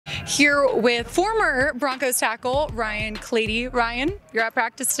Here with former Broncos tackle Ryan Clady. Ryan, you're at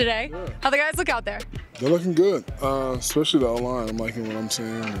practice today. Yeah. How the guys look out there? They're looking good, especially the O-line. I'm liking what I'm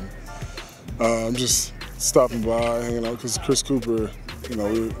seeing. And, I'm just stopping by, hanging out, because Chris Cooper,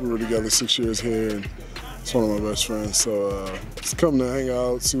 we were together 6 years here, and he's one of my best friends. So just come to hang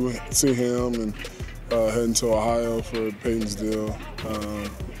out, see him, and heading to Ohio for Peyton's deal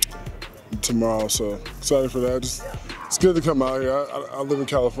tomorrow. So excited for that. It's good to come out here. I live in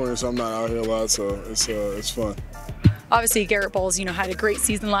California, so I'm not out here a lot, so it's fun. Obviously, Garett Bolles, had a great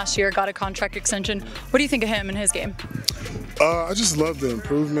season last year, got a contract extension. What do you think of him and his game? I just love the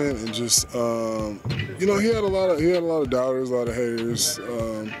improvement, and just he had a lot of doubters, a lot of haters.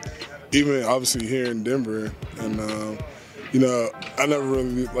 Even obviously here in Denver, and I never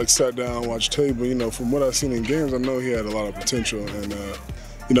really sat down and watched tape, but from what I've seen in games, I know he had a lot of potential, and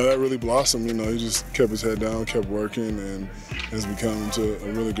that really blossomed. He just kept his head down, kept working, and has become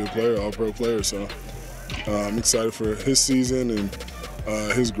a really good player, all-pro player. So I'm excited for his season and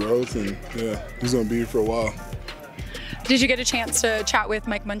his growth, and yeah, he's going to be here for a while. Did you get a chance to chat with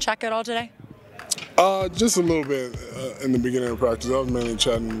Mike Munchak at all today? Just a little bit in the beginning of practice. I was mainly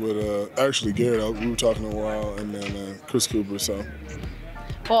chatting with actually Garett. We were talking a while, and then Chris Cooper. So.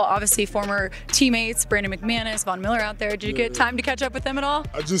 Well, obviously former teammates, Brandon McManus, Von Miller out there. Did you get time to catch up with them at all?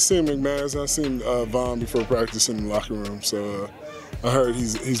 I just seen McManus. I seen Von before practice in the locker room. So I heard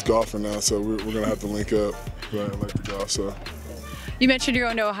he's golfing now. So we're gonna have to link up. I like to golf. So. You mentioned you're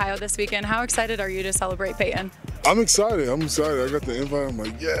going to Ohio this weekend. How excited are you to celebrate Peyton? I'm excited. I got the invite. I'm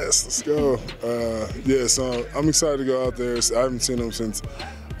like, yes, let's go. So I'm excited to go out there. I haven't seen him since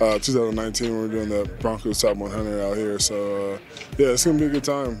 2019 when we were doing the Broncos Top 100 out here. So it's gonna be a good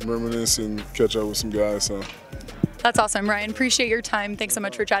time, reminisce and catch up with some guys. So that's awesome, Ryan. Appreciate your time. Thanks so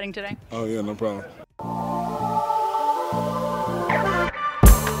much for chatting today. Oh yeah, no problem.